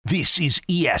This is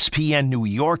ESPN New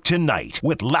York Tonight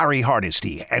with Larry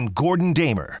Hardesty and Gordon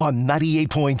Damer on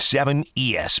 98.7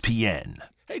 ESPN.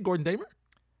 Hey, Gordon Damer.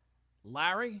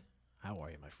 Larry, how are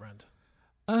you, my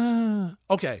friend?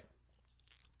 Okay.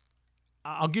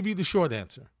 I'll give you the short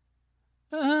answer.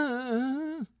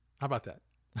 How about that?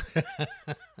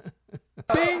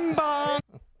 Bing bong.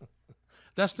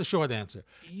 That's the short answer.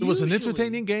 It was an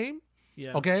entertaining game.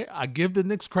 Yeah. Okay. I give the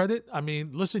Knicks credit. I mean,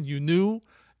 listen, you knew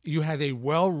you had a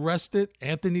well-rested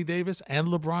Anthony Davis and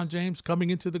LeBron James coming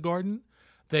into the Garden.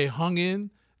 They hung in.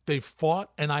 They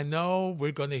fought. And I know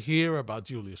we're going to hear about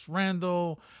Julius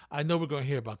Randle. I know we're going to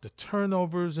hear about the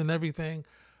turnovers and everything.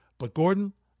 But,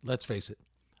 Gordon, let's face it.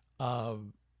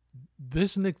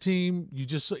 This Knicks team,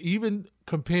 even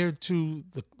compared to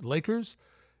the Lakers,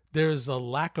 there's a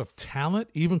lack of talent,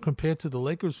 even compared to the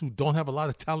Lakers, who don't have a lot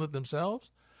of talent themselves.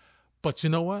 But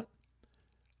you know what?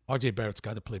 R.J. Barrett's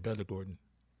got to play better, Gordon.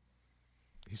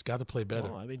 He's got to play better.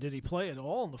 Well, I mean, did he play at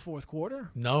all in the fourth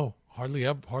quarter? No, hardly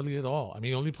at all. I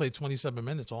mean, he only played 27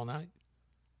 minutes all night.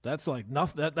 That's like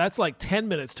nothing. That's like 10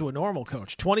 minutes to a normal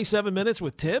coach. 27 minutes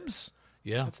with Tibbs?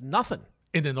 Yeah. That's nothing.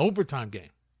 In an overtime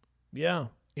game. Yeah.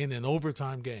 In an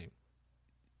overtime game.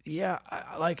 Yeah,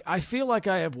 I feel like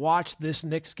I have watched this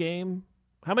Knicks game.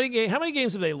 How many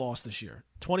games have they lost this year?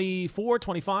 24,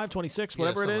 25, 26,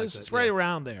 whatever it is. Like that, it's right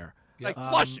around there. Yeah.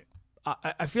 Flush it.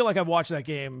 I feel like I've watched that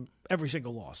game every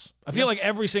single loss. I feel like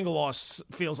every single loss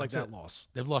feels like that loss.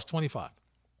 They've lost 25.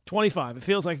 25. It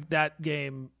feels like that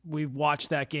game, we've watched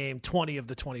that game 20 of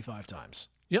the 25 times.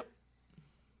 Yep.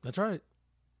 That's right.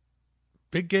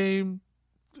 Big game,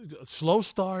 slow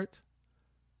start,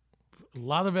 a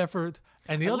lot of effort.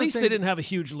 And At least they didn't have a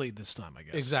huge lead this time, I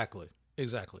guess. Exactly.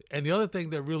 And the other thing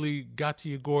that really got to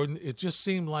you, Gordon, it just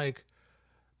seemed like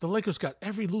the Lakers got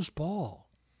every loose ball.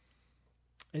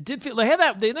 It did feel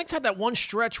the Knicks had that one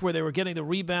stretch where they were getting the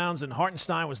rebounds and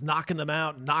Hartenstein was knocking them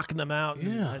out.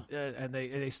 Yeah. And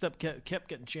they kept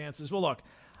getting chances. Well, look,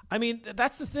 I mean,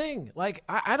 that's the thing. Like,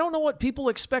 I don't know what people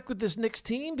expect with this Knicks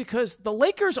team because the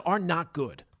Lakers are not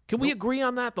good. Can we agree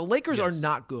on that? The Lakers are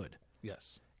not good.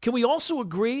 Yes. Can we also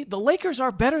agree the Lakers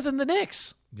are better than the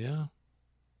Knicks? Yeah.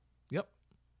 Yep.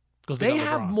 Because they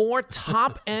have more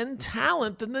top-end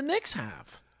talent than the Knicks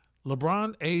have.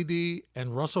 LeBron, AD,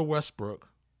 and Russell Westbrook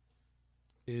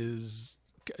is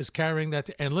carrying that.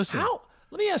 And listen.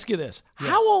 Let me ask you this. Yes.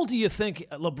 How old do you think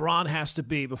LeBron has to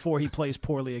be before he plays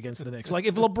poorly against the Knicks? Like,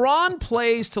 if LeBron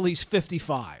plays till he's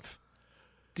 55,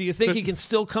 do you think he can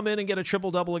still come in and get a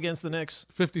triple-double against the Knicks?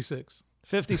 56.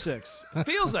 56. It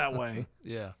feels that way.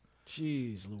 Yeah.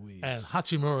 Jeez Louise. And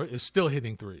Hachimura is still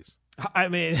hitting threes. I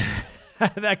mean,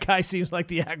 that guy seems like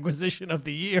the acquisition of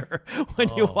the year when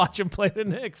you watch him play the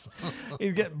Knicks.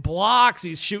 He's getting blocks.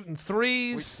 He's shooting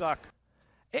threes. We suck.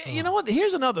 You know what?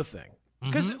 Here's another thing.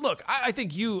 Because, look, I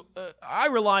think I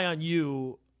rely on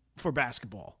you for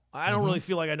basketball. I don't really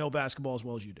feel like I know basketball as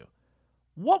well as you do.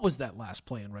 What was that last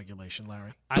play in regulation,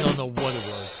 Larry? I don't know what it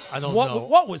was. I don't know.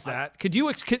 What was that? Could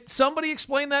somebody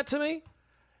explain that to me?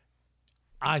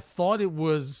 I thought it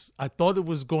was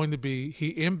going to be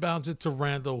he inbounds it to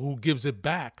Randle, who gives it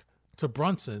back to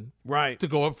Brunson, right, to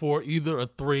go up for either a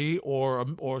three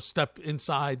or step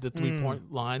inside the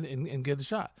 3-point line and get a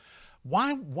shot.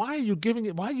 Why are you giving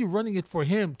it? Why are you running it for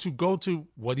him to go to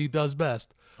what he does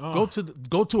best? Go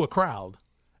to a crowd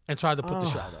and try to put the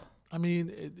shot up. I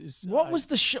mean, was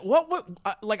the shot? What?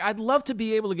 I'd love to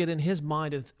be able to get in his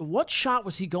mind. What shot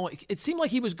was he going? It seemed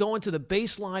like he was going to the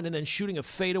baseline and then shooting a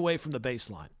fadeaway from the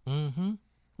baseline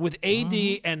with AD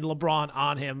and LeBron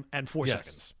on him and 4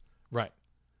 seconds. Right.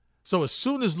 So as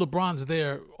soon as LeBron's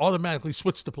there, automatically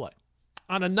switch the play.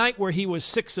 On a night where he was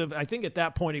 6 of, I think at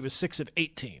that point he was 6 of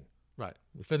 18. Right.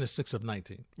 We finished 6 of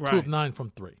 19. Right. 2 of 9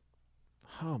 from 3.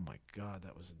 Oh my God,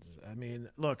 that was. I mean,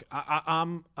 look,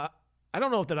 I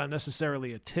don't know if that I'm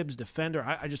necessarily a Tibbs defender.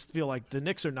 I just feel like the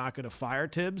Knicks are not going to fire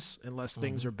Tibbs unless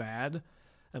things are bad,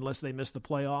 unless they miss the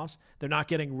playoffs. They're not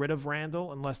getting rid of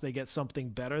Randle unless they get something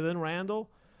better than Randle.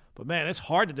 But, man, it's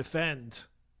hard to defend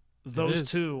those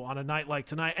two on a night like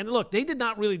tonight. And, look, they did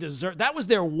not really deserve – that was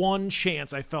their one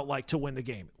chance, I felt like, to win the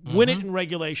game. Win it in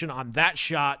regulation on that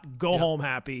shot, go home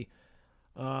happy.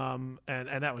 And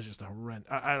that was just a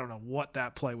horrendous. I don't know what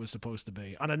that play was supposed to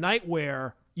be. On a night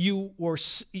where you were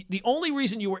the only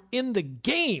reason you were in the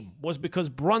game was because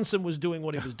Brunson was doing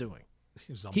what he was doing.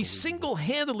 He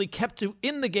single-handedly kept you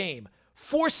in the game.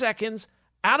 4 seconds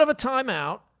out of a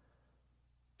timeout,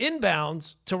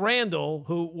 inbounds to Randle,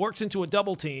 who works into a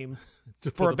double team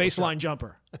for a baseline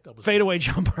jumper. Fadeaway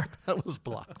jumper. That was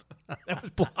blocked. That was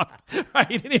blocked.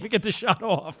 Right, he didn't even get the shot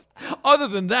off. Other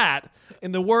than that,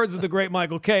 in the words of the great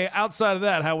Michael Kay, outside of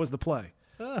that, how was the play?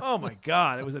 Oh, my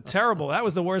God. It was that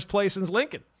was the worst play since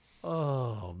Lincoln.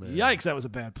 Oh, man. Yikes, that was a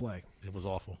bad play. It was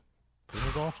awful. It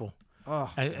was awful.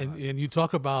 Oh, and you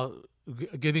talk about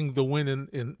getting the win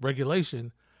in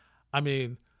regulation. I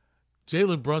mean,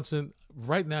 Jalen Brunson,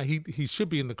 right now, he should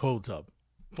be in the cold tub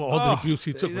for all the abuse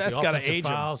he took with the offensive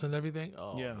fouls and everything.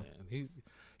 Oh, yeah. Man.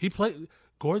 He played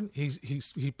 – Gordon,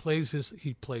 he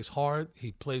plays hard.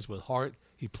 He plays with heart.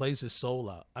 He plays his soul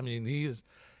out. I mean,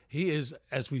 he is,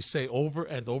 as we say over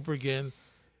and over again,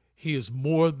 he is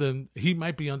more than – he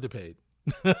might be underpaid.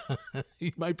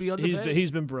 He might be underpaid.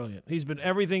 He's been brilliant. He's been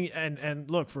everything.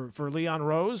 And look, for Leon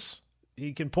Rose,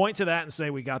 he can point to that and say,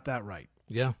 we got that right.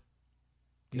 Yeah.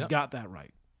 He's got that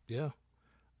right. Yeah.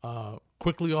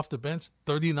 Quickly off the bench,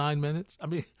 39 minutes. I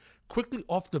mean, quickly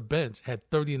off the bench had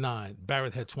 39.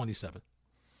 Barrett had 27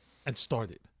 and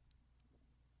started.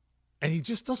 And he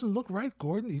just doesn't look right,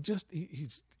 Gordon. He's just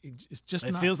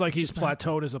It feels like he's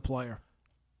plateaued as a player.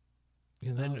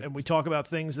 You know, and we talk about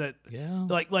things that,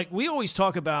 like we always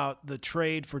talk about the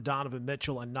trade for Donovan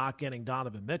Mitchell and not getting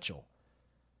Donovan Mitchell.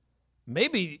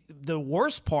 Maybe the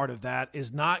worst part of that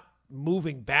is not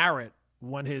moving Barrett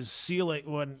when his ceiling,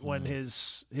 when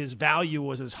his value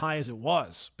was as high as it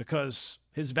was, because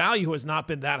his value has not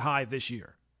been that high this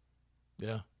year.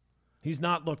 Yeah. He's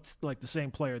not looked like the same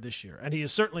player this year, and he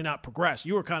has certainly not progressed.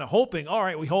 You were kind of hoping, all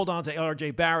right, we hold on to R.J.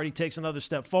 Barrett, he takes another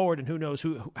step forward, and who knows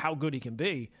how good he can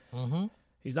be. Mm-hmm.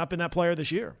 He's not been that player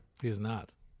this year. He is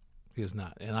not. He is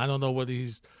not. And I don't know whether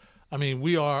he's – I mean,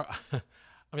 we are – I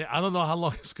mean, I don't know how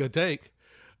long it's going to take.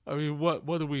 I mean, what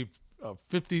are we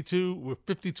 52? We're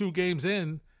 52 games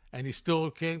in, and he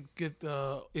still can't get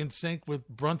in sync with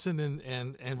Brunson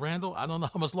and Randall. I don't know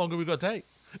how much longer we're going to take.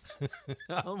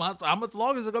 How much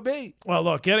longer is it going to be? Well,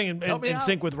 look, getting in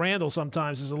sync with Randall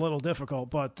sometimes is a little difficult.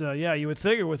 But, yeah, you would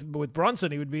figure with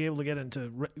Brunson he would be able to get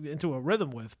into a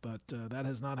rhythm with. But that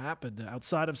has not happened.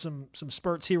 Outside of some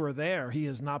spurts here or there, he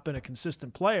has not been a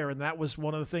consistent player. And that was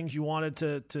one of the things you wanted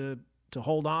to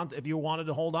hold on. If you wanted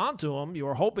to hold on to him, you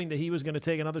were hoping that he was going to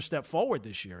take another step forward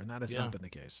this year. And that has not been the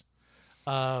case.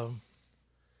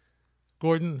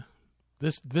 Gordon,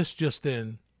 this just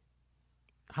in,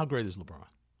 how great is LeBron?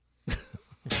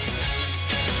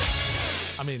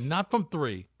 I mean, not from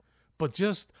three, but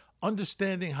just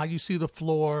understanding how you see the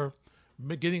floor,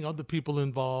 getting other people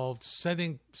involved,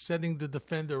 setting the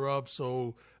defender up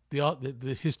so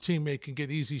his teammate can get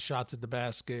easy shots at the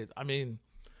basket. I mean,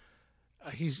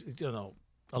 he's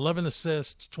 11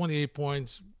 assists, 28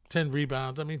 points, 10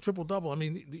 rebounds. I mean, triple-double. I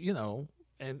mean,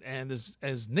 and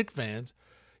as Knicks fans,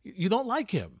 you don't like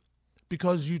him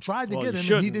because you tried to get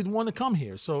him and he didn't want to come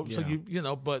here. So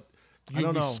but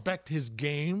you respect his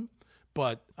game.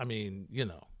 But I mean,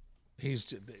 they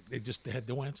had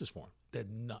no answers for him. They had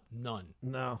none.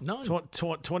 No, none.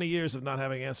 20 years of not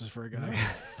having answers for a guy. No,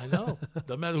 I know.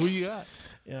 Doesn't matter who you got.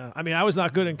 Yeah, I mean, I was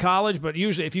not good in college, but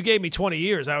usually, if you gave me 20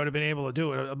 years, I would have been able to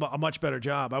do a much better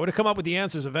job. I would have come up with the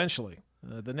answers eventually.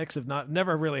 The Knicks have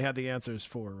never really had the answers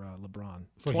for LeBron.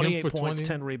 28 points,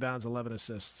 10 rebounds, 11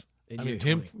 assists.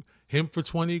 Him for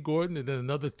 20, Gordon, and then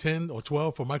another 10 or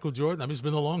 12 for Michael Jordan. I mean, it's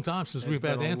been a long time since we've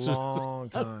had answers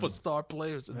for star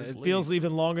players in this league. It feels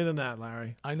even longer than that,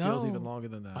 Larry. I know. It feels even longer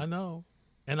than that. I know.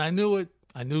 And I knew it.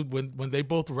 I knew when they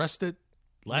both rested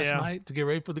last night to get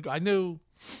ready for I knew.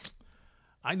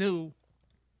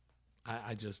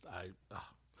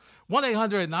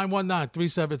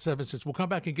 1-800-919-3776. We'll come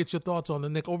back and get your thoughts on the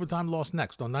Knicks overtime loss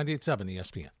next on 98.7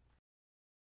 ESPN.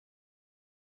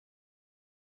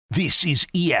 This is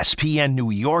ESPN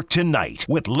New York Tonight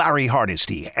with Larry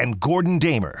Hardesty and Gordon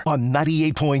Damer on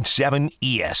 98.7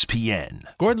 ESPN.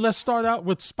 Gordon, let's start out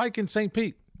with Spike in St.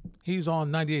 Pete. He's on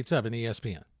 98.7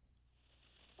 ESPN.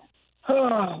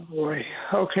 Oh, boy.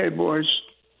 Okay, boys.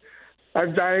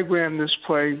 I've diagrammed this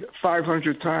play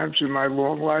 500 times in my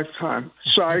long lifetime.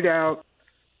 Side out,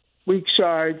 weak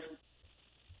side.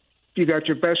 You got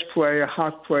your best player,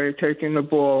 hot player, taking the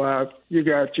ball out. You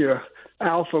got your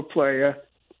alpha player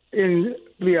in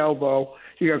the elbow.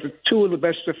 You got two of the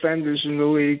best defenders in the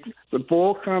league. The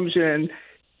ball comes in.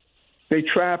 They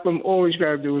trap him. All he's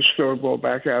got to do is throw the ball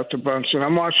back out to Brunson.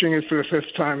 I'm watching it for the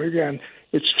fifth time again.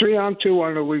 It's 3-on-2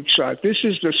 on the weak side. This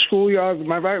is the schoolyard. Am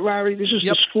I right, Larry? This is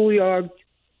the schoolyard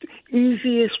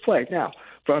easiest play. Now,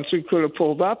 Brunson could have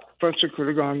pulled up. Brunson could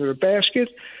have gone to the basket.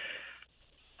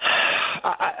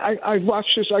 I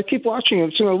watched this. I keep watching it.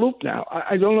 It's in a loop now.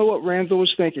 I don't know what Randall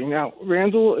was thinking. Now,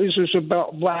 Randall is as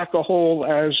about black a hole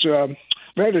as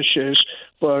Reddish is,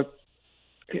 but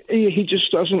he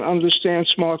just doesn't understand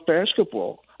smart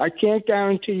basketball. I can't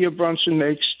guarantee you Brunson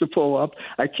makes the pull-up.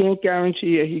 I can't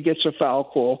guarantee you he gets a foul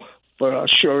call, but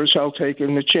sure as hell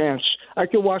taking the chance. I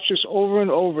could watch this over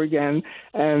and over again,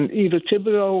 and either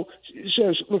Thibodeau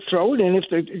says, look, throw it in. If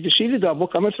you see the double,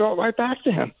 come and throw it right back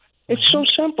to him. It's so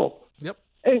simple. Yep.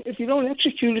 And if you don't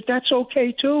execute it, that's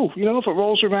okay, too. You know, if it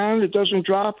rolls around, it doesn't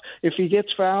drop. If he gets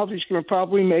fouled, he's going to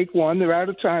probably make one. They're out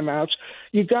of timeouts.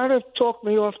 You got to talk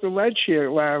me off the ledge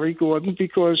here, Larry, Gordon,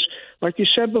 because, like you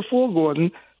said before,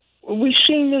 Gordon, we've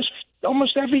seen this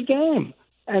almost every game.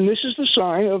 And this is the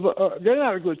sign of they're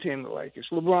not a good team, the Lakers.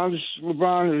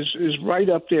 LeBron is right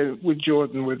up there with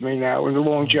Jordan with me now in the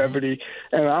longevity.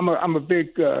 And I'm a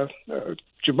big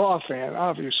Jabbar fan,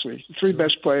 obviously. The three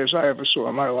best players I ever saw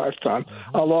in my lifetime.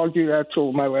 I'll argue that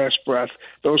till my last breath.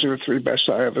 Those are the three best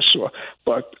I ever saw.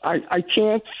 But I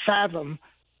can't fathom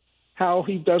how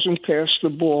he doesn't pass the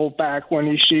ball back when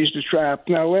he sees the trap.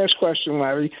 Now, last question,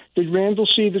 Larry. Did Randall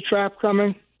see the trap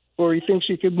coming, or he thinks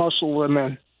he could muscle him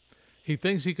in? He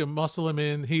thinks he can muscle him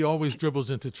in. He always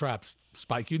dribbles into traps,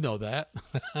 Spike. You know that.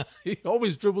 He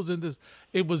always dribbles in this.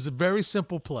 It was a very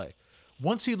simple play.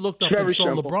 Once he looked up and saw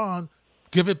LeBron,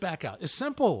 give it back out. It's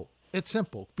simple. It's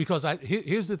simple. Because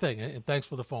here's the thing, and thanks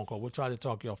for the phone call. We'll try to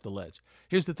talk you off the ledge.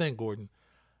 Here's the thing, Gordon.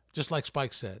 Just like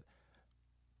Spike said,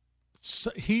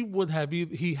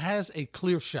 he has a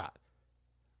clear shot.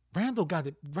 Randall got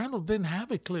it. Randall didn't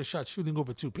have a clear shot shooting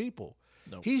over two people.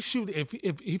 Nope. He's shooting.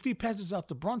 If he passes out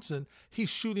to Brunson, he's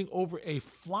shooting over a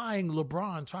flying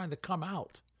LeBron trying to come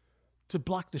out to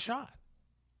block the shot.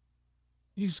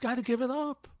 He's got to give it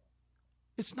up.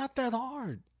 It's not that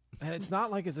hard. And it's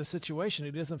not like it's a situation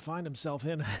he doesn't find himself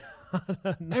in on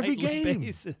a Every nightly game.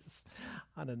 basis.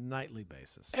 On a nightly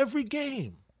basis. Every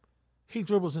game, he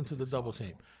dribbles into the double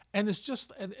team, and it's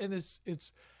just and it's.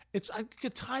 I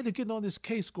get tired of getting on this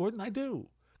case, Gordon. I do.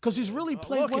 Because he's really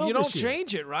played well if you this don't year.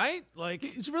 change it, right? Like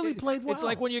he's really played well. It's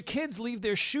like when your kids leave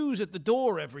their shoes at the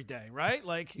door every day, right?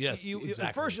 Like yes, exactly.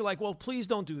 At first you're like, well, please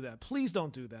don't do that. Please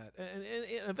don't do that. And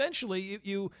eventually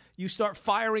you start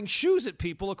firing shoes at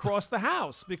people across the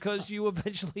house because you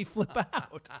eventually flip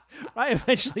out, right?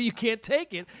 Eventually you can't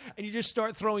take it, and you just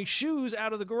start throwing shoes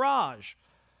out of the garage.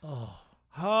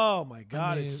 Oh my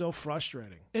God, it's so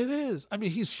frustrating. It is. I mean,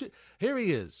 here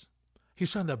he is. He's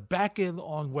trying to back in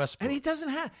on Westbrook. And he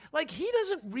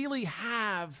doesn't really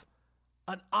have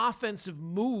an offensive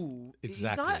move.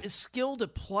 Exactly. He's not as skilled a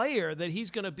player that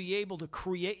he's going to be able to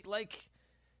create. Like,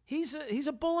 he's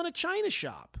a bull in a china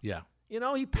shop. Yeah. You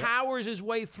know, he powers his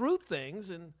way through things.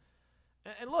 And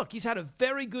look, he's had a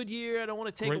very good year. I don't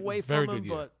want to take away from him,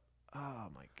 but, oh,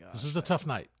 my God. This was a tough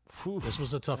night. This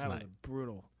was a tough night.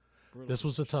 Brutal. This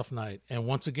was a tough night. And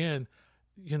once again,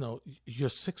 you know, you're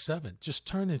 6'7". Just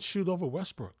turn and shoot over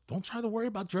Westbrook. Don't try to worry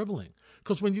about dribbling.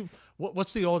 Because when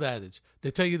what's the old adage?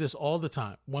 They tell you this all the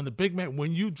time. When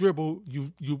you dribble,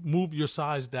 you move your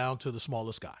size down to the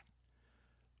smallest guy.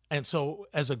 And so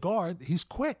as a guard, he's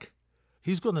quick.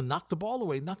 He's going to knock the ball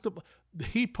away.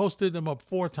 He posted him up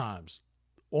 4 times.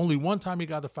 Only one time he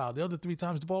got a foul. The other 3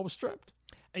 times the ball was stripped.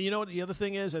 And you know what the other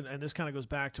thing is, and this kind of goes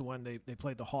back to when they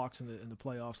played the Hawks in the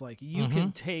playoffs. Like, you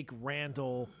can take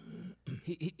Randall,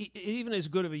 he even as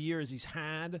good of a year as he's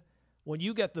had, when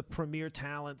you get the premier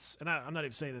talents, and I'm not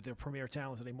even saying that they're premier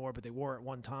talents anymore, but they were at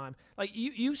one time. Like,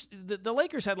 the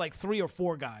Lakers had like 3 or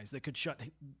 4 guys that could shut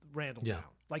Randall down.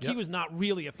 Like, he was not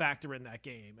really a factor in that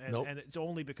game, and it's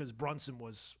only because Brunson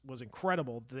was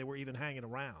incredible that they were even hanging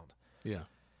around. Yeah,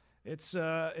 it's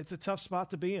a tough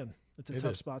spot to be in.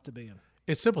 Spot to be in.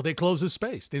 It's simple. They close his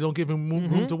space. They don't give him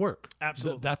room to work.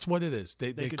 Absolutely. That's what it is.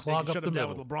 They clog up the middle. They shut him down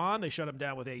with LeBron. They shut him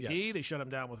down with AD. Yes. They shut him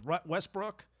down with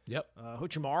Westbrook. Yep.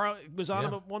 Huchimara was on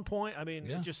him at one point. I mean,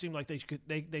 it just seemed like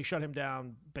they shut him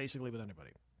down basically with anybody.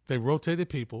 They rotated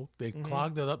people. They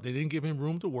clogged it up. They didn't give him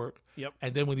room to work. Yep.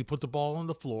 And then when he put the ball on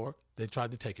the floor, they tried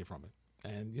to take it from him.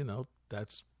 And, you know,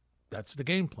 that's the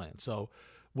game plan. So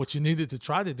what you needed to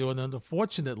try to do, and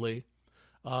unfortunately –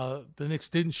 the Knicks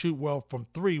didn't shoot well from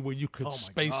 3 where you could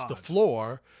space the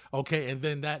floor. Okay, and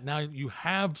then now you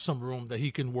have some room that he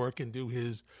can work and do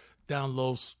his down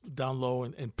low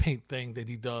and paint thing that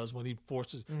he does when he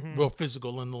forces real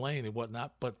physical in the lane and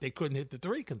whatnot. But they couldn't hit the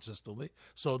 3 consistently,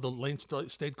 so the lane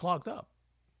stayed clogged up.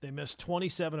 They missed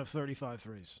 27 of 35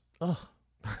 threes. Oh.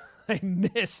 They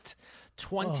missed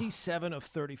 27 of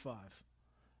 35.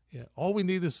 Yeah, all we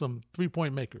need is some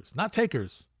 3-point makers, not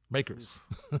takers. Makers.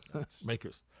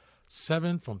 Makers.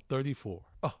 7 from 34.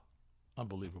 Oh,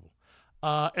 unbelievable.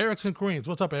 Eric's in Queens.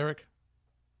 What's up, Eric?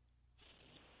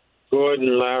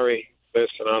 Gordon, Larry,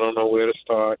 listen, I don't know where to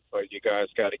start, but you guys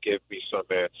got to give me some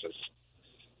answers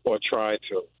or try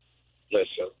to.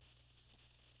 Listen,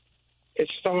 it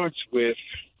starts with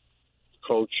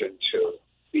coaching, too,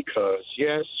 because,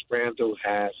 yes, Randall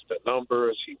has the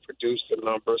numbers. He produced the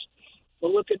numbers. But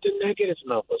look at the negative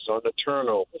numbers on the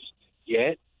turnovers.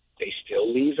 Yet, they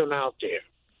still leave him out there.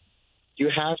 You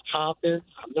have Toppin.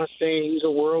 I'm not saying he's a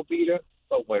world beater,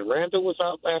 but when Randall was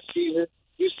out last season,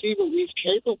 you see what he's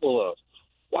capable of.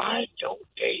 Why don't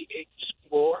they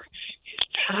explore his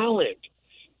talent?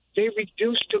 They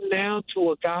reduced him now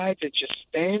to a guy that just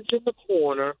stands in the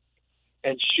corner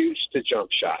and shoots the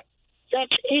jump shot.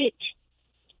 That's it.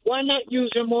 Why not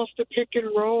use him off the pick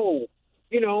and roll?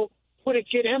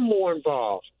 Get him more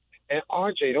involved. And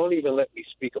RJ, don't even let me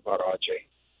speak about RJ.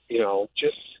 You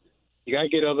got to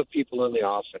get other people in the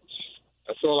offense.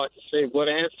 That's all I can say. What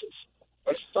answers?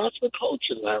 It starts with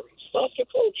coaching, Larry. It starts with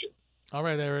coaching. All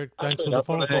right, Eric. Thanks for the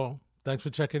phone call. Thanks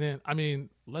for checking in. I mean,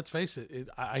 let's face it.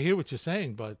 I hear what you're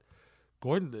saying, but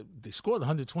Gordon, they scored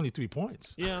 123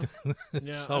 points. Yeah.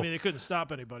 Yeah. So, I mean, they couldn't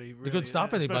stop anybody. Really. They couldn't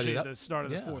stop anybody. Especially at the start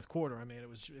of the fourth quarter. I mean, it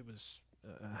was.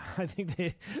 I think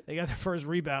they got their first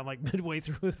rebound like midway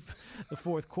through the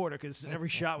fourth quarter because every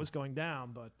shot was going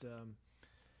down. But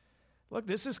look,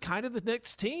 this is kind of the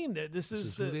Knicks team. This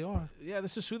is who they are. Yeah,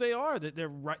 this is who they are. They're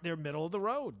middle of the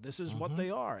road. This is what they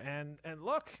are. And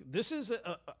look, this is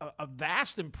a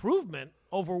vast improvement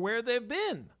over where they've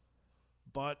been.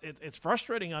 But it's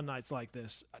frustrating on nights like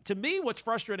this. To me, what's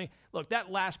frustrating, look,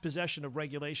 that last possession of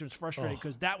regulation was frustrating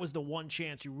because that was the one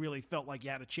chance you really felt like you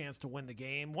had a chance to win the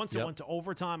game. Once it went to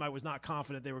overtime, I was not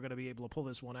confident they were going to be able to pull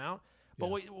this one out. But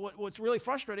what's really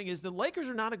frustrating is the Lakers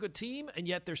are not a good team, and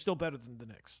yet they're still better than the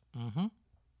Knicks. Mm-hmm.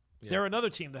 Yeah. They're another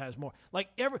team that has more.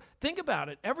 Think about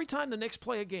it. Every time the Knicks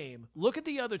play a game, look at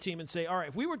the other team and say, all right,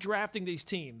 if we were drafting these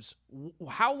teams,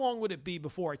 how long would it be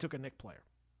before I took a Knicks player?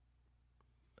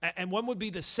 And when would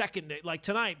be the second? Like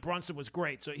tonight, Brunson was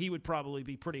great, so he would probably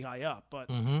be pretty high up.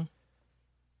 But in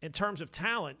terms of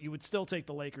talent, you would still take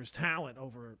the Lakers' talent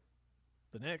over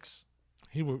the Knicks.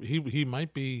 He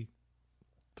might be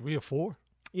 3 or 4.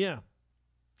 Yeah,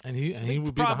 and he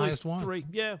would be the highest one. 3,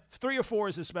 yeah, 3 or 4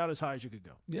 is about as high as you could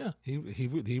go. Yeah, he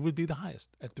would be the highest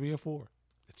at 3 or 4.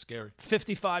 It's scary.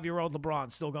 55-year-old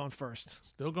LeBron still going first.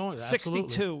 Still going.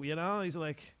 62. He's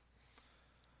like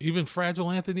even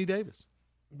fragile Anthony Davis.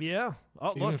 Yeah.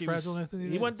 Oh, look,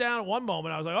 he went down at one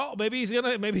moment. I was like, oh, maybe he's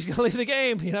gonna leave the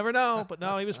game. You never know. But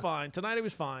no, he was fine. Tonight he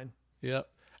was fine. Yep.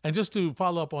 And just to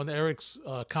follow up on Eric's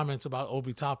comments about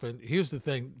Obi Toppin, here's the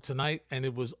thing tonight, and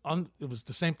it was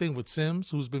the same thing with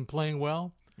Sims, who's been playing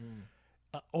well.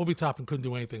 Obi Toppin couldn't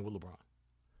do anything with LeBron,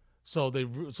 so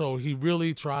he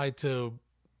really tried to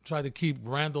keep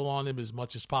Randall on him as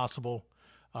much as possible.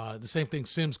 The same thing,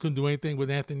 Sims couldn't do anything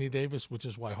with Anthony Davis, which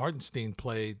is why Hartenstein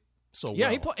played so well.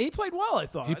 He played well, I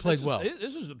thought. He played well.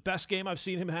 This is the best game I've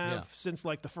seen him have since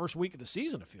like the first week of the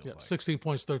season, it feels like. 16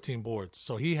 points, 13 boards.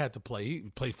 So he had to play. He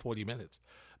played 40 minutes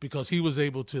because he was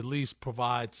able to at least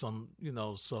provide some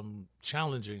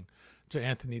challenging to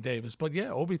Anthony Davis. But yeah,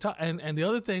 Obi Toppin. And the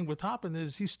other thing with Toppin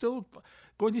is he's still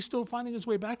finding his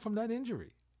way back from that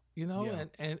injury.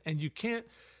 And you can't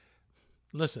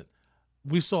listen.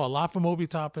 We saw a lot from Obi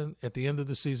Toppin at the end of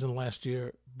the season last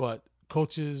year, but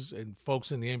coaches and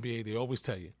folks in the NBA, they always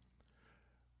tell you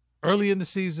early in the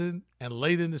season and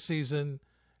late in the season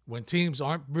when teams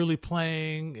aren't really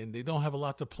playing and they don't have a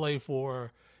lot to play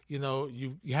for,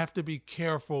 you have to be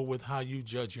careful with how you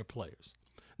judge your players.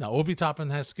 Now, Obi Toppin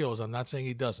has skills. I'm not saying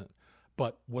he doesn't.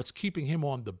 But what's keeping him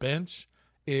on the bench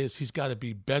is he's got to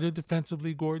be better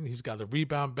defensively, Gordon. He's got to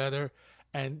rebound better.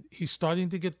 And he's starting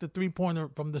to get the three-pointer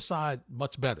from the side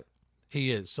much better.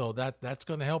 He is. So that's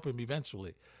going to help him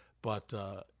eventually. But,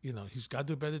 he's got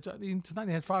to do better. Tonight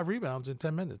he had 5 rebounds in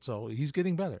 10 minutes, so he's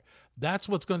getting better. That's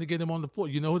what's going to get him on the floor.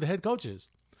 You know who the head coach is.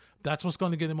 That's what's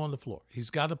going to get him on the floor.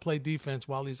 He's got to play defense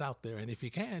while he's out there, and if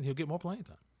he can, he'll get more playing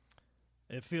time.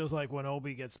 It feels like when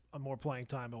Obi gets more playing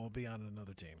time, it will be on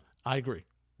another team. I agree.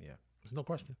 Yeah. There's no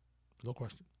question.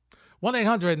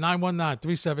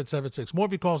 1-800-919-3776. More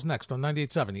of your calls next on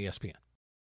 98.7 ESPN.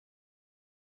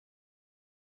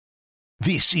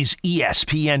 This is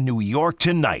ESPN New York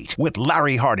Tonight with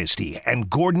Larry Hardesty and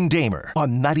Gordon Damer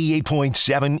on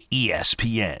 98.7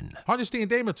 ESPN. Hardesty and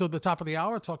Damer till the top of the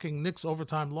hour, talking Knicks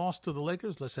overtime loss to the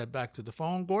Lakers. Let's head back to the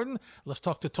phone, Gordon. Let's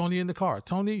talk to Tony in the car.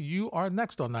 Tony, you are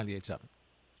next on 98.7.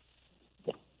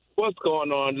 What's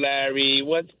going on, Larry?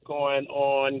 What's going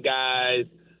on, guys?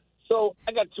 So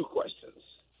I got 2 questions.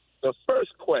 The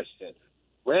first question.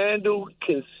 Randall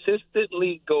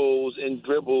consistently goes and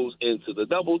dribbles into the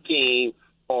double team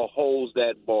or holds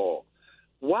that ball.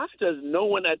 Why does no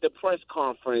one at the press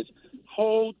conference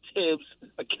hold Tibbs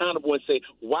accountable and say,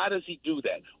 why does he do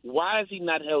that? Why is he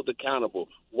not held accountable?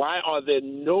 Why are there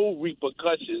no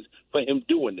repercussions for him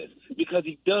doing this? Because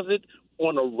he does it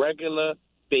on a regular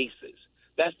basis.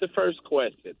 That's the first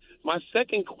question. My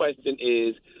second question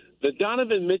is the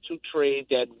Donovan Mitchell trade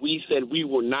that we said we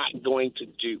were not going to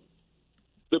do.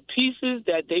 The pieces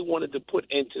that they wanted to put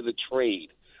into the trade.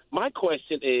 My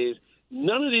question is,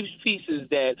 none of these pieces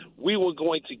that we were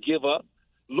going to give up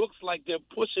looks like they're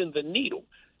pushing the needle.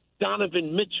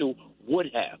 Donovan Mitchell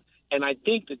would have. And I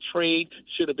think the trade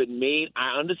should have been made.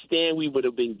 I understand we would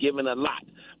have been given a lot.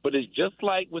 But it's just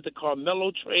like with the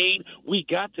Carmelo trade, we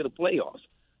got to the playoffs.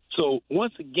 So,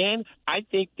 once again, I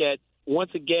think that,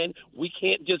 we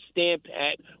can't just stand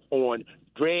pat on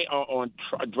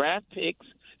draft picks,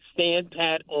 stand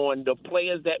pat on the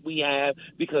players that we have,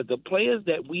 because the players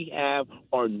that we have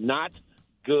are not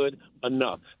good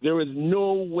enough. There is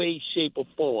no way, shape, or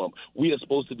form we are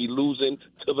supposed to be losing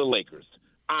to the Lakers.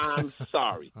 I'm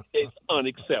sorry. It's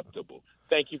unacceptable.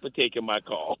 Thank you for taking my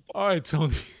call. All right,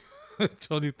 Tony.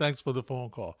 Tony, thanks for the phone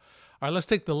call. All right, let's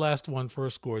take the last one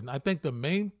first, Gordon. I think the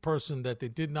main person that they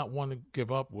did not want to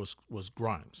give up was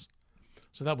Grimes.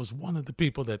 So that was one of the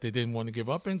people that they didn't want to give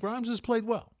up, and Grimes has played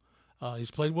well.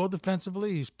 He's played well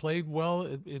defensively. He's played well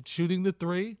at shooting the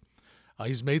three.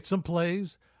 He's made some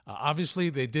plays.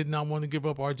 Obviously, they did not want to give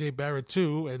up R.J. Barrett,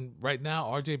 too, and right now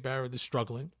R.J. Barrett is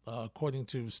struggling. According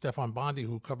to Stefan Bondi,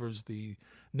 who covers the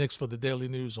Knicks for the Daily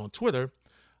News on Twitter,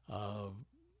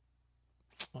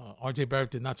 R.J.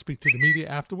 Barrett did not speak to the media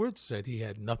afterwards, said he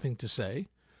had nothing to say.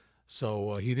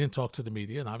 So he didn't talk to the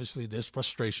media, and obviously there's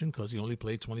frustration because he only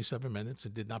played 27 minutes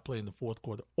and did not play in the fourth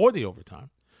quarter or the overtime.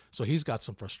 So he's got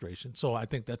some frustration. So I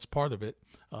think that's part of it.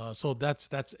 So that's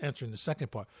answering the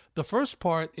second part. The first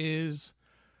part is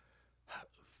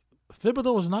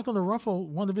Thibodeau is not going to ruffle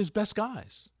one of his best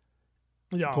guys.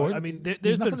 Yeah, Gordon, I mean,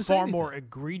 there's been far more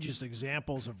egregious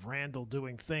examples of Randall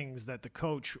doing things that the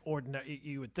coach,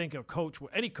 you would think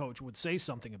any coach would say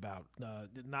something about,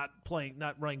 not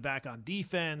running back on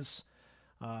defense,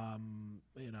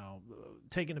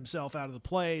 taking himself out of the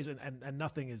plays, and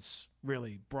nothing is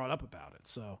really brought up about it.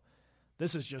 So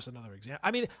this is just another example.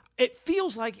 I mean, it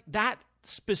feels like that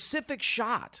specific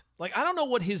shot, like I don't know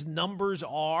what his numbers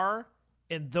are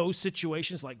in those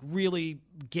situations, like really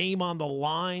game on the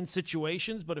line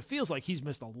situations, but it feels like he's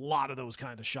missed a lot of those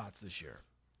kind of shots this year.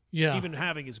 Yeah. Even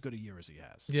having as good a year as he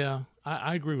has. Yeah,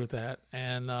 I agree with that.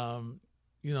 And,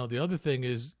 the other thing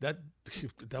is that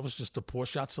was just a poor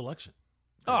shot selection.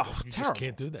 Oh, you terrible. Just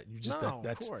can't do that. You just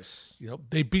that's of course.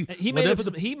 They beat. He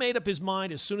made up his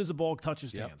mind as soon as the ball touched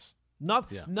his hands.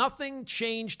 Yeah. Nothing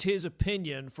changed his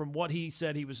opinion from what he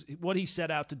set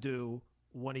out to do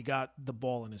when he got the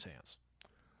ball in his hands.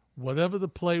 Whatever the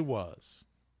play was,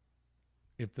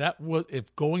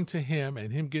 if going to him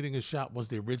and him getting a shot was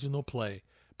the original play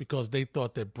because they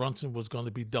thought that Brunson was going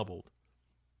to be doubled,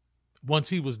 once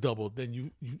he was doubled, then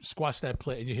you squash that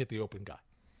play and you hit the open guy.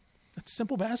 That's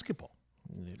simple basketball.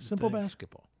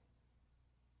 Basketball.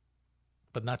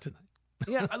 But not tonight.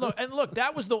 Yeah, look,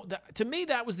 that was to me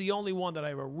that was the only one that I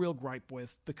have a real gripe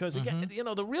with, because again,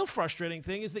 the real frustrating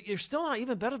thing is that you're still not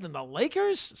even better than the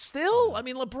Lakers. Still, I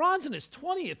mean, LeBron's in his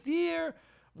 20th year.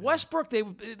 Westbrook,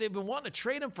 they've been wanting to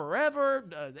trade him forever.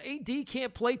 AD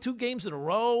can't play 2 games in a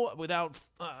row without.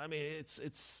 It's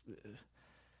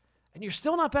and you're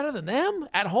still not better than them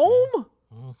at home.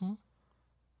 Mm-hmm.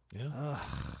 Yeah.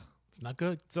 It's not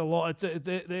good. It's a lot.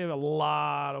 They have a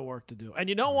lot of work to do. And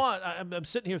you know what? I'm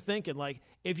sitting here thinking, like,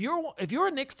 if you're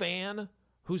a Knicks fan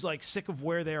who's like sick of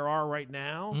where they are right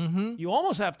now, you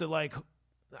almost have to, like,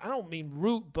 I don't mean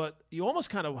root, but you almost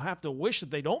kind of have to wish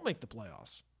that they don't make the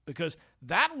playoffs, because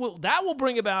that will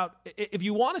bring about, if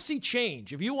you want to see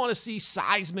change, if you want to see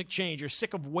seismic change, you're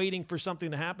sick of waiting for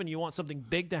something to happen, you want something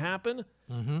big to happen,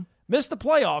 miss the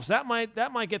playoffs. That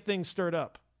might get things stirred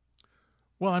up.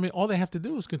 Well, I mean, all they have to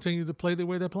do is continue to play the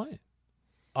way they're playing.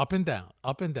 Up and down,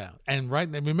 up and down. And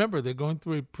remember, they're going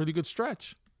through a pretty good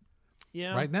stretch.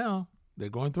 Yeah. Right now, they're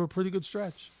going through a pretty good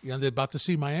stretch. They're about to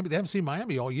see Miami. They haven't seen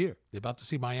Miami all year. They're about to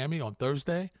see Miami on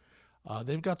Thursday.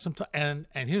 They've got some time.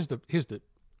 And here's the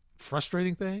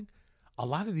frustrating thing. A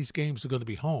lot of these games are going to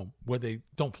be home where they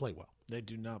don't play well. They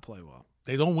do not play well.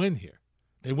 They don't win here.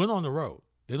 They win on the road.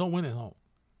 They don't win at home.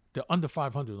 They're under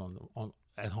 500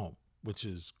 at home, which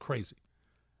is crazy.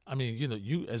 I mean,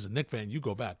 you as a Knicks fan, you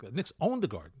go back. The Knicks own the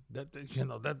Garden.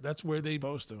 That's where they're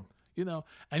supposed to.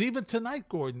 And even tonight,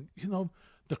 Gordon,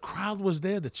 the crowd was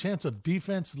there. The chance of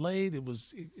defense laid.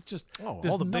 It just all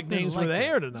the big names were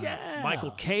there tonight. Yeah.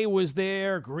 Michael Kay was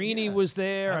there. Greeny was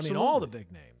there. Absolutely. I mean, all the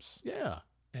big names. Yeah,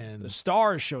 and the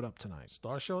stars showed up tonight.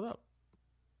 Stars showed up.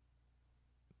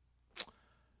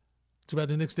 Too bad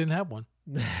the Knicks didn't have one.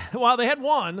 Well, they had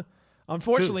one.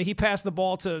 Unfortunately, he passed the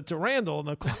ball to Randall in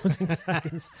the closing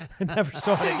seconds and never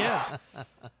saw it again.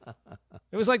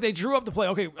 It was like they drew up the play.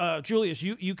 Okay, Julius,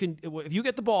 you can, if you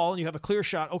get the ball and you have a clear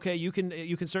shot, okay, you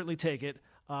can certainly take it.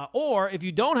 Or if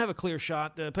you don't have a clear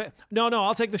shot, no,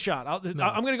 I'll take the shot. I'm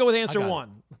going to go with answer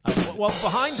one. Well,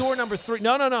 behind door number 3.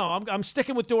 No. I'm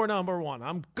sticking with door number 1.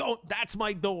 I'm going. That's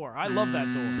my door. I love that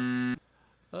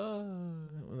door.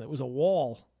 It was a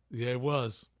wall. Yeah, it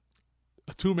was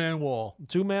a 2-man wall.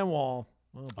 2-man wall.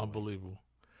 Oh, unbelievable.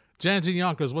 Jan's in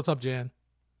Yonkers. What's up, Jan?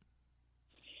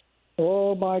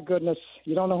 Oh my goodness!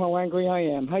 You don't know how angry I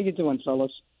am. How you doing,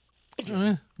 fellas?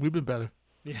 We've been better.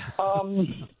 Yeah.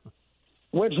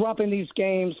 We're dropping these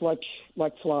games like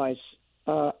flies.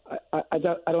 I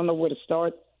don't know where to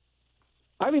start.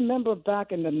 I remember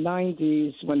back in the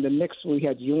 90s when the Knicks, we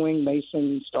had Ewing,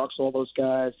 Mason, Starks, all those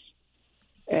guys.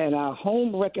 And our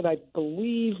home record, I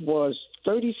believe, was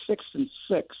 36-6.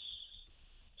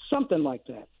 Something like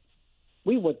that.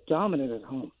 We were dominant at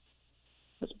home.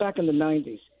 That's back in the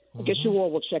 90s. I guess you all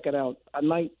will check it out. I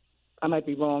might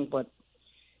be wrong, but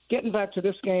getting back to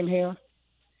this game here,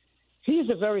 he's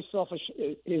a very selfish,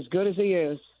 as good as he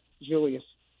is, Julius,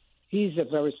 he's a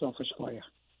very selfish player.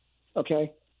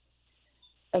 Okay?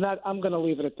 And I'm going to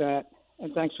leave it at that.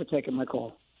 And thanks for taking my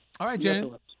call. All right,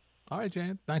 Jan.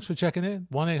 Thanks for checking in.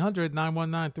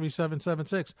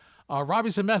 1-800-919-3776.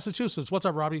 Robbie's in Massachusetts. What's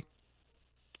up, Robbie?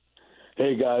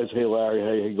 Hey, guys. Hey, Larry.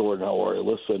 Hey, Gordon. How are you?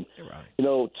 Listen,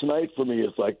 tonight for me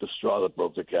is like the straw that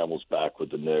broke the camel's back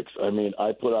with the Knicks. I mean,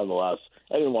 I didn't watch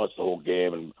the whole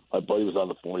game, and my buddy was on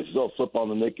the phone. He says, flip on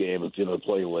the Knicks game. It's, they're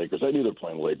playing Lakers. I knew they're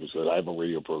playing Lakers because I have a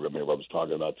radio program here I was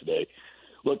talking about today.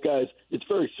 Look, guys, it's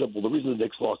very simple. The reason the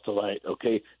Knicks lost tonight,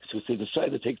 okay, is because they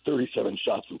decided to take 37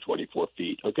 shots from 24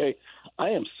 feet, okay? I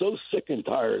am so sick and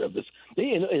tired of this.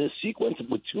 In a sequence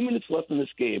with 2 minutes left in this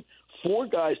game, 4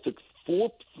 guys took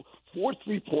four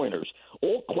 3-pointers,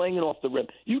 all clanging off the rim.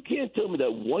 You can't tell me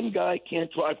that one guy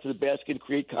can't drive to the basket and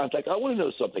create contact. I want to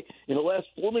know something. In the last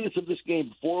 4 minutes of this game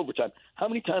before overtime, how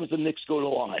many times did the Knicks go to the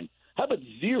line? How about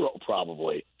 0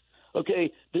 probably?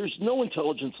 Okay, there's no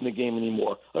intelligence in the game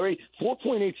anymore. All right,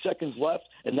 4.8 seconds left,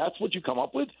 and that's what you come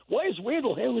up with? Why is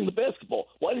Randall handling the basketball?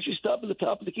 Why did you stop at the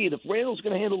top of the key? And if Randall's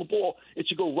going to handle the ball, it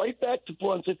should go right back to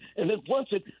Brunson, and then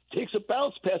Brunson takes a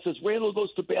bounce pass as Randall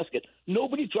goes to basket.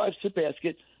 Nobody drives to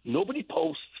basket. Nobody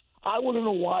posts. I want to know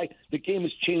why the game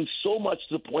has changed so much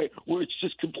to the point where it's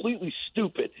just completely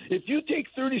stupid. If you take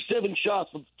 37 shots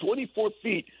from 24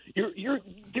 feet,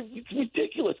 it's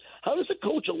ridiculous. How does a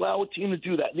coach allow a team to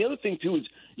do that? And the other thing, too, is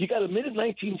you got a minute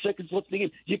 19 seconds left in the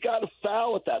game. You got to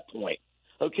foul at that point.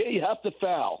 Okay? You have to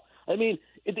foul. I mean,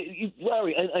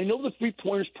 Larry, I know the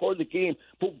 3-pointers part of the game,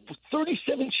 but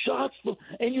 37 shots,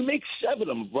 and you make 7 of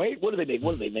them, right? What do they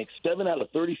make? 7 out of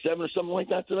 37 or something like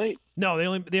that tonight? No,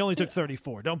 they only took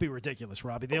 34. Don't be ridiculous,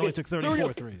 Robbie. They only took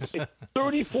 34 threes.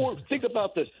 34. Think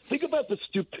about this. Think about the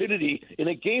stupidity in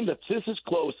a game that's this is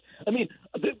close. I mean,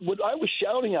 what I was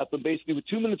shouting at them basically with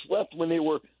 2 minutes left when they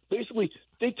were basically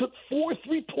they took 4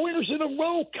 3-pointers in a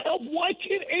row. Why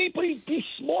can't anybody be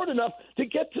smart enough to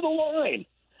get to the line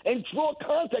and draw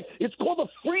contact? It's called a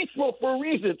free throw for a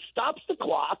reason. It stops the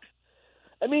clock.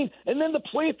 I mean, and then the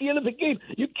play at the end of the game.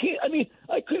 You can't. I mean,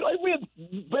 I ran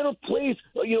better plays,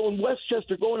 in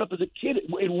Westchester growing up as a kid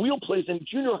in wheel plays in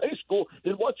junior high school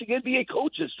than watching NBA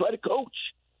coaches try to coach.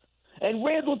 And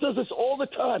Randall does this all the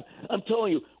time. I'm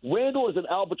telling you, Randall is an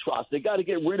albatross. They got to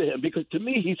get rid of him because to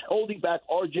me, he's holding back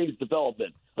RJ's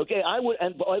development. Okay,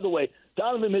 and by the way,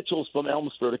 Donovan Mitchell's from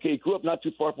Elmsford. Okay, he grew up not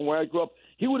too far from where I grew up.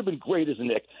 He would have been great as a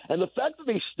Knick. And the fact that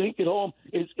they stink at home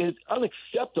is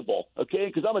unacceptable, okay?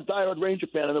 Because I'm a diehard Ranger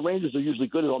fan, and the Rangers are usually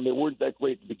good at home. They weren't that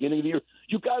great at the beginning of the year.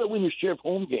 You got to win your share of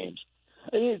home games.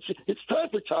 I mean, it's time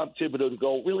for Tom Thibodeau to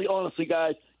go. Really, honestly,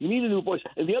 guys, you need a new voice.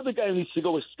 And the other guy who needs to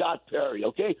go is Scott Perry,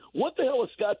 okay? What the hell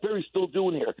is Scott Perry still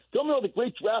doing here? Tell me all the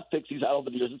great draft picks he's had over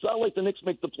the years. It's not like the Knicks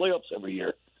make the playoffs every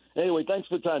year. Anyway, thanks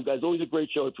for the time, guys. Always a great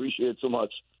show. I appreciate it so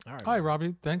much. All right,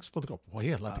 Robbie. Thanks for the call. Boy, he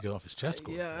had a lot to get off his chest.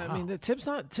 Yeah, wow. I mean, Tibbs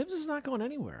is not going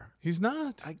anywhere. He's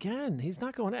not. Again, he's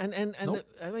not going. And Nope.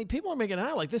 I mean, people are making it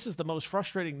out like this is the most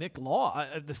frustrating Knick law.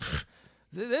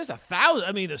 There's 1,000.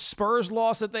 I mean, the Spurs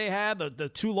loss that they had, the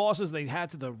 2 losses they had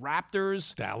to the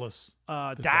Raptors, Dallas,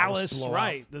 Dallas,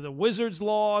 right? The Wizards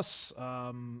loss.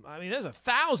 I mean, there's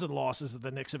 1,000 losses that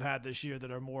the Knicks have had this year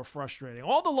that are more frustrating.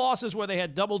 All the losses where they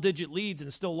had double-digit leads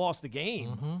and still lost the game.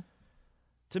 Mm-hmm.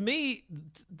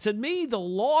 To me, the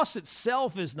loss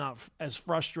itself is not as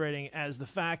frustrating as the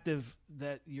fact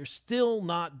that you're still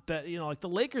not, like the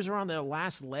Lakers are on their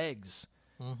last legs.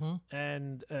 Mm-hmm.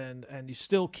 And you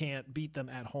still can't beat them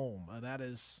at home. That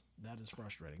is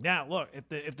frustrating. Now, look,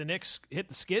 if the Knicks hit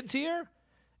the skids here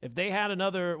If they had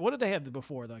another, what did they have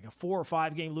before? Like a 4 or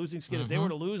 5 game losing skid. If they were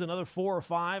to lose another 4 or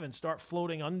 5 and start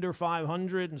floating under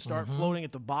 500 and start floating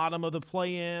at the bottom of the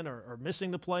play-in or missing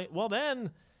the play, well,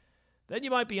 then you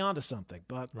might be onto something.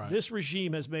 But this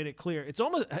regime has made it clear. It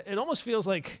almost feels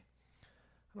like,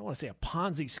 I don't want to say a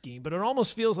Ponzi scheme, but it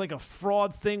almost feels like a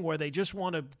fraud thing where they just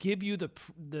want to give you the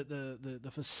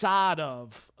facade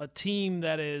of a team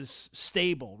that is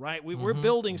stable, right? We're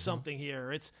building something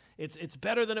here. It's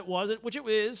better than it was, which it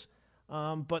is,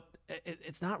 but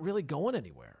it's not really going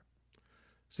anywhere.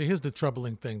 See, here's the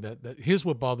troubling thing. That here's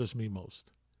what bothers me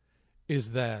most,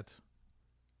 is that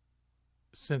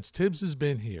since Tibbs has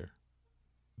been here,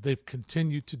 they've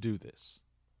continued to do this,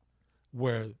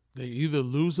 where they either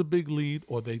lose a big lead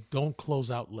or they don't close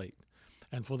out late.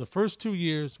 And for the first 2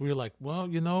 years, we were like, well,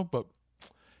 but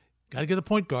got to get a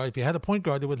point guard. If you had a point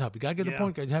guard, it would help. You got to get a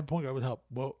point guard. You have a point guard, it would help.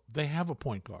 Well, they have a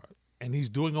point guard, and he's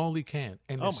doing all he can.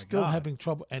 And they're still having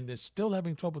trouble,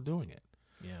 doing it.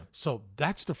 Yeah. So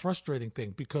that's the frustrating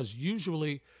thing, because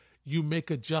usually you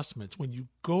make adjustments. When you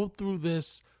go through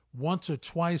this once or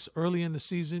twice early in the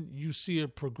season, you see a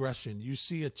progression, you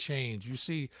see a change, you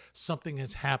see something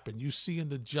has happened, you see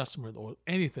an adjustment or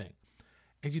anything.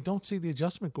 And you don't see the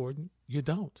adjustment, Gordon. You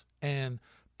don't. And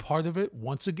part of it,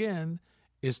 once again,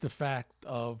 is the fact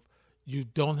of you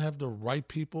don't have the right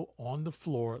people on the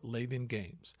floor late in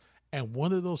games. And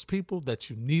one of those people that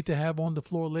you need to have on the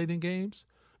floor late in games,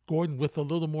 Gordon, with a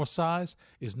little more size,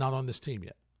 is not on this team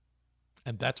yet.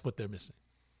 And that's what they're missing.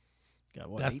 Got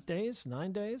what, 8 days,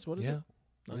 9 days? What is it?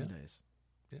 9 days.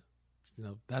 Yeah.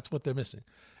 That's what they're missing.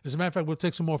 As a matter of fact, we'll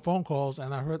take some more phone calls.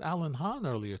 And I heard Alan Hahn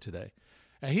earlier today.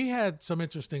 And he had some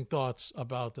interesting thoughts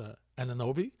about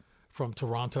Anunoby from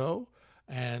Toronto.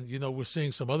 And, we're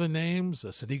seeing some other names,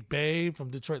 Sadiq Bey from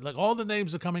Detroit. Like, all the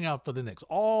names are coming out for the Knicks.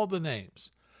 All the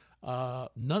names.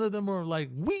 None of them are like,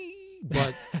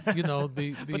 but, but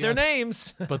they're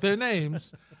names. But they're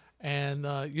names. And,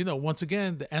 once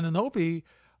again, the Anunoby,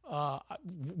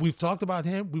 we've talked about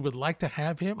him. We would like to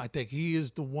have him. I think he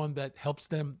is the one that helps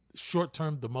them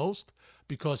short-term the most,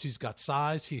 because he's got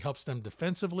size. He helps them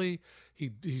defensively.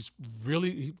 He's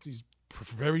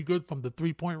very good from the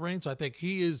three-point range. So I think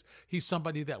he's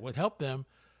somebody that would help them.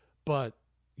 But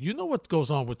you know what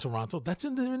goes on with Toronto?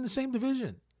 They're in the same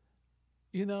division.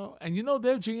 And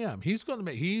their GM. He's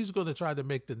going to try to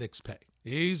make the Knicks pay.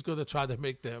 He's going to try to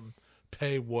make them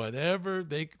pay whatever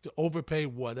to overpay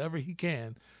whatever he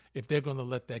can if they're going to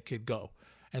let that kid go.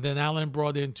 And then Allen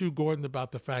brought in too, Gordon,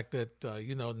 about the fact that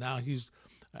now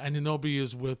Anunoby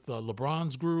is with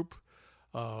LeBron's group,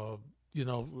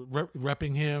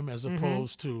 repping him as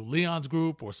opposed to Leon's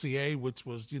group or CA, which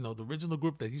was the original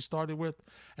group that he started with,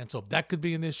 and so that could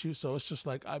be an issue. So it's just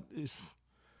like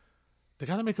they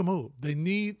got to make a move. They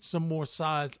need some more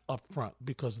size up front,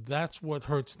 because that's what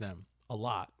hurts them a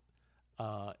lot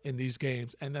in these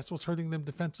games, and that's what's hurting them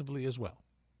defensively as well.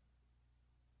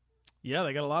 Yeah,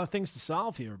 they got a lot of things to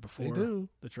solve here before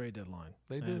the trade deadline.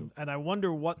 They do. And I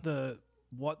wonder what the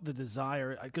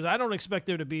desire, because I don't expect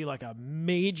there to be like a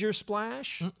major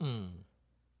splash,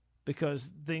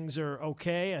 because things are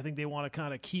okay. I think they want to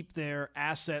kind of keep their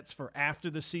assets for after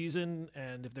the season,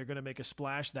 and if they're going to make a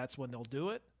splash, that's when they'll do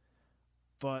it.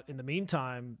 But in the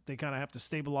meantime, they kind of have to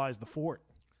stabilize the fort.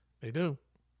 They do.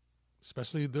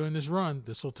 Especially during this run.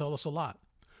 This will tell us a lot.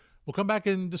 We'll come back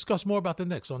and discuss more about the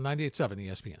Knicks on 98.7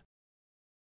 ESPN.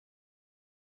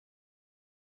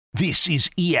 This is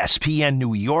ESPN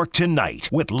New York Tonight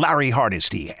with Larry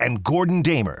Hardesty and Gordon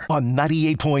Damer on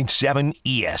 98.7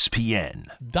 ESPN.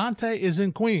 Dante is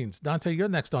in Queens. Dante, you're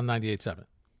next on 98.7.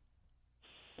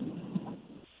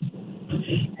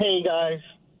 Hey, guys.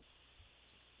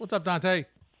 What's up, Dante?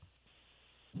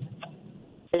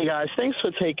 Hey, guys. Thanks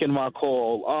for taking my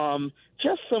call.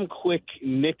 Just some quick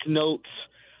Nick notes.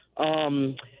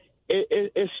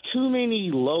 It's too many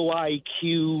low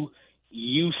IQ,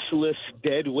 useless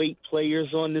deadweight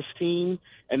players on this team,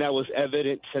 and that was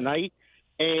evident tonight.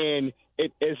 And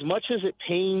as much as it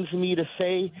pains me to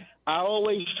say, I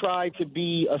always try to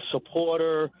be a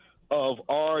supporter of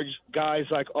guys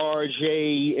like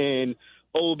RJ and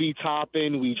Obi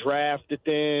Toppin. We drafted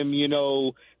them,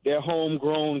 they're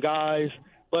homegrown guys.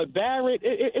 But Barrett,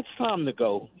 it's time to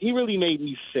go. He really made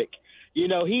me sick. He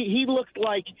looked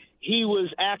like he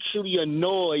was actually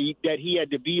annoyed that he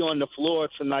had to be on the floor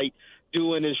tonight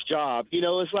doing his job.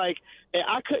 It's like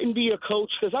I couldn't be a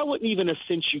coach because I wouldn't even have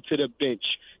sent you to the bench.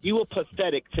 You were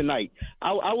pathetic tonight.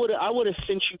 I would have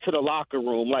sent you to the locker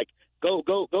room. Like, go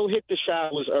hit the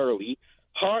showers early.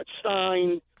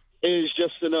 Hartstein is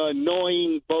just an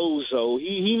annoying bozo.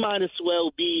 He might as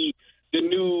well be the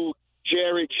new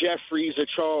Jared Jeffries or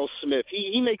Charles Smith.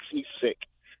 He makes me sick.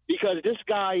 because this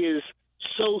guy is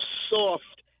so soft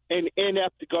and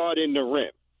inept guarding the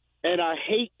rim. And I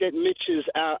hate that Mitch is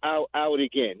out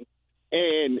again.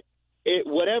 And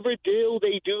whatever deal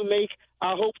they do make,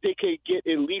 I hope they could get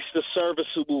at least a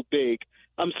serviceable big.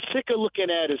 I'm sick of looking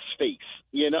at his face,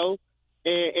 you know?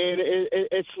 And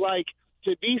it's like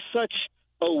to be such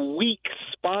a weak,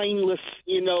 spineless,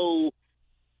 you know,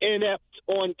 inept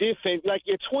on defense. Like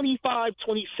you're 25,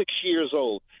 26 years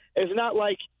old. It's not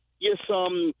like you're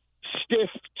some stiff,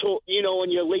 you know,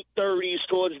 in your late 30s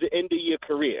towards the end of your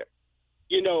career.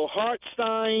 You know,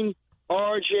 Hartstein,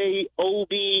 RJ,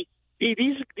 Obi,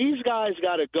 these guys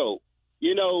got to go.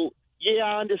 You know, yeah,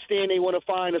 I understand they want to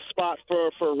find a spot for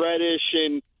Reddish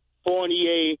and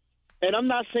Fournier. And I'm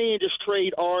not saying just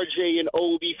trade RJ and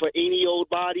Obi for any old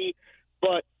body,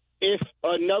 but if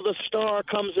another star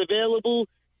comes available,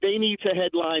 they need to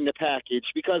headline the package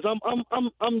because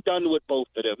I'm done with both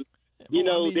of them. You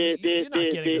know, you're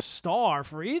not getting a star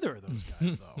for either of those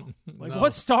guys, though. Like,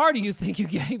 what star do you think you're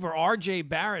getting for R.J.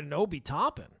 Barrett and Obi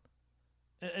Toppin?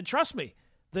 And trust me,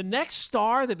 the next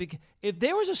star if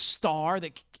there was a star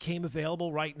that came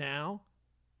available right now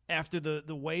after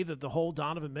the way that the whole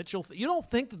Donovan Mitchell, you don't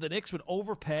think that the Knicks would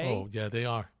overpay? Oh, yeah, they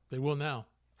are. They will now.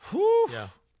 Whew. Yeah.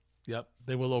 Yep,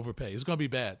 they will overpay. It's going to be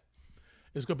bad.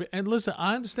 It's going to be. And listen,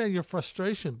 I understand your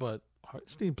frustration, but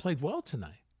Hartenstein played well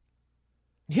tonight.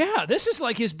 Yeah, this is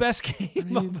like his best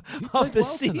game of the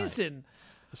season.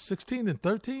 16 and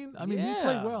 13. I mean, Yeah. he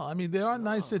played well. I mean, there are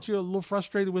nights that you're a little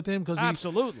frustrated with him because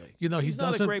absolutely, he's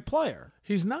not a great player.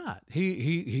 He's not.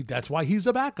 He. That's why he's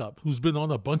a backup who's been on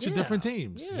a bunch of different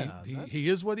teams. Yeah, he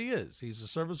is what he is. He's a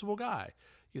serviceable guy.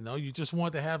 You know, you just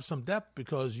want to have some depth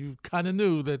because you kind of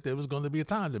knew that there was going to be a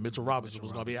time that Mitchell Robinson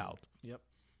was going to be out. Yep.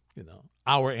 You know,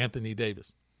 our Anthony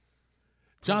Davis.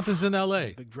 Jonathan's in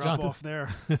L.A. Big drop off there.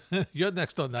 You're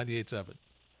next on 98.7.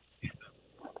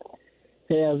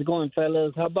 Hey, how's it going,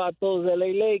 fellas? How about those LA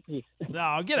Lakers?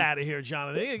 No, get out of here,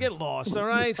 Jonathan. Get lost, all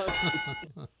right?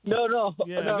 No.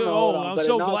 Yeah, no, I'm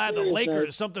so glad the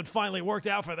Lakers, something finally worked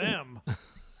out for them.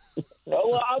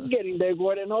 Well, I'm getting there,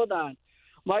 Gordon. Hold on.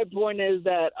 My point is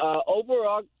that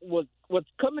overall, what's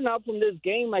coming out from this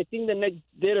game, I think the Knicks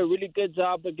did a really good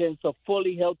job against a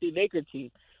fully healthy Laker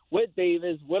team with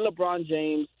Davis, with LeBron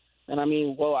James, and I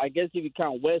mean, well, I guess if you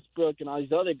count Westbrook and all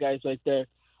these other guys right there.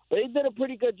 But they did a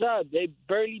pretty good job. They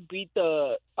barely beat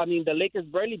the Lakers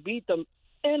barely beat them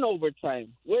in overtime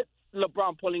with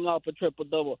LeBron pulling off a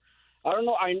triple-double. I don't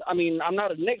know. I mean, I'm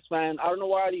not a Knicks fan. I don't know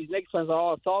why these Knicks fans are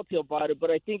all salty about it, but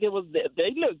I think they look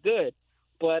good.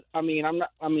 But,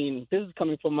 this is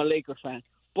coming from a Laker fan.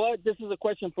 But this is a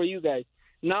question for you guys.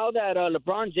 Now that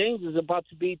LeBron James is about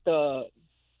to beat the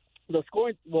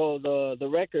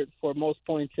record for most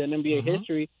points in NBA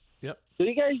history, yep. Do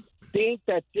you guys think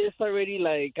that this already,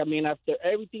 after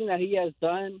everything that he has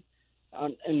done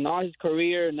in all his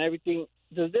career and everything,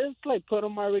 does this, put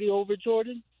him already over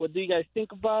Jordan? What do you guys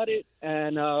think about it?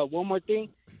 And one more thing,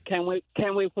 can't wait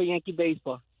for Yankee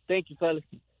baseball. Thank you, fellas.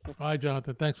 All right,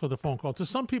 Jonathan, thanks for the phone call. To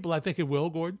some people, I think it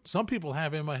will, Gordon. Some people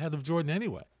have him ahead of Jordan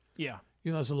anyway. Yeah.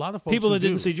 You know, there's a lot of folks people that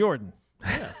didn't see Jordan.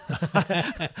 Yeah.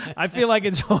 I feel like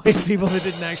it's always people that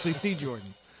didn't actually see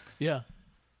Jordan. Yeah.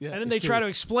 Yeah, and then they try to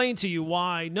explain to you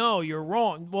why, no, you're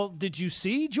wrong. Well, did you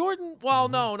see Jordan? Well,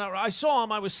 no, I saw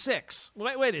him. I was 6.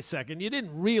 Wait a second. You didn't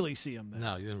really see him then.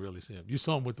 No, you didn't really see him. You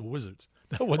saw him with the Wizards.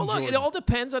 That wasn't Jordan. Jordan. It all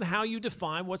depends on how you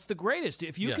define what's the greatest.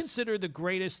 If you consider the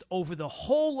greatest over the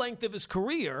whole length of his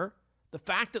career, the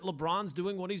fact that LeBron's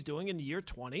doing what he's doing in the year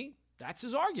 20, that's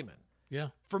his argument. Yeah.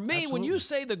 For me, absolutely. when you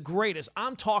say the greatest,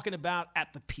 I'm talking about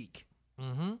at the peak.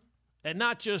 Mm-hmm. And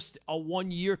not just a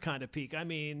 1-year kind of peak. I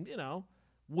mean,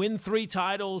 win 3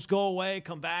 titles, go away,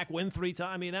 come back, win 3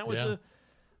 times. I mean, that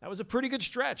was a pretty good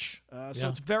stretch. So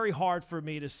it's very hard for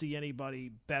me to see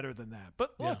anybody better than that.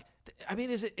 But look, I mean,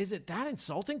 is it that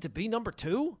insulting to be number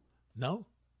 2? No,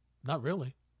 not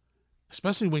really.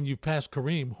 Especially when you pass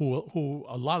Kareem, who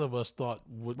a lot of us thought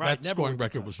that scoring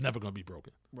record was never going to be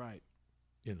broken. Right.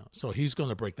 So he's going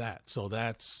to break that. So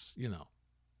that's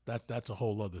that's a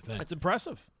whole other thing. That's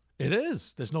impressive. It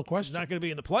is. There's no question. He's not going to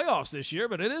be in the playoffs this year,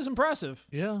 but it is impressive.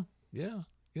 Yeah.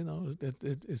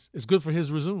 It's good for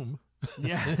his resume.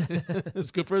 Yeah. It's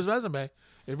good for his resume.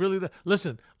 It really does.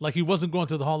 Listen, like he wasn't going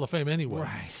to the Hall of Fame anyway.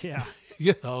 Right, yeah.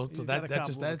 So He's that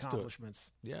just adds to it.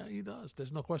 Yeah, he does.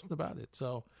 There's no question about it.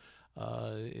 So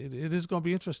it is going to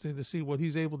be interesting to see what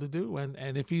he's able to do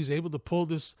and if he's able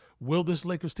to will this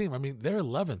Lakers team. I mean, they're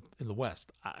 11th in the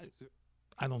West.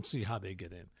 I don't see how they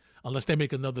get in. Unless they make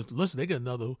they get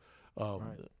another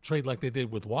trade like they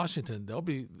did with Washington,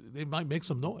 they might make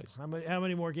some noise. How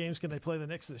many more games can they play the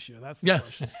Knicks this year? That's the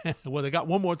question. Well, they got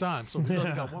one more time, so we know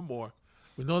they got one more.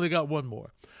 We know they got one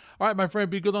more. All right, my friend,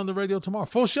 be good on the radio tomorrow.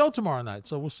 Full show tomorrow night,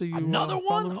 so we'll see you. Another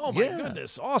one? Oh, my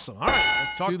goodness. Awesome. All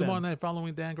right. See you tomorrow night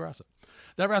following Dan Grassa.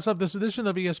 That wraps up this edition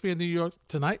of ESPN New York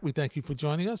Tonight. We thank you for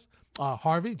joining us.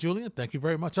 Harvey, Julian, thank you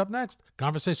very much. Up next,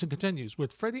 conversation continues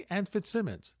with Freddie and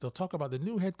Fitzsimmons. They'll talk about the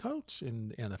new head coach in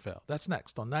the NFL. That's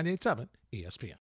next on 98.7 ESPN.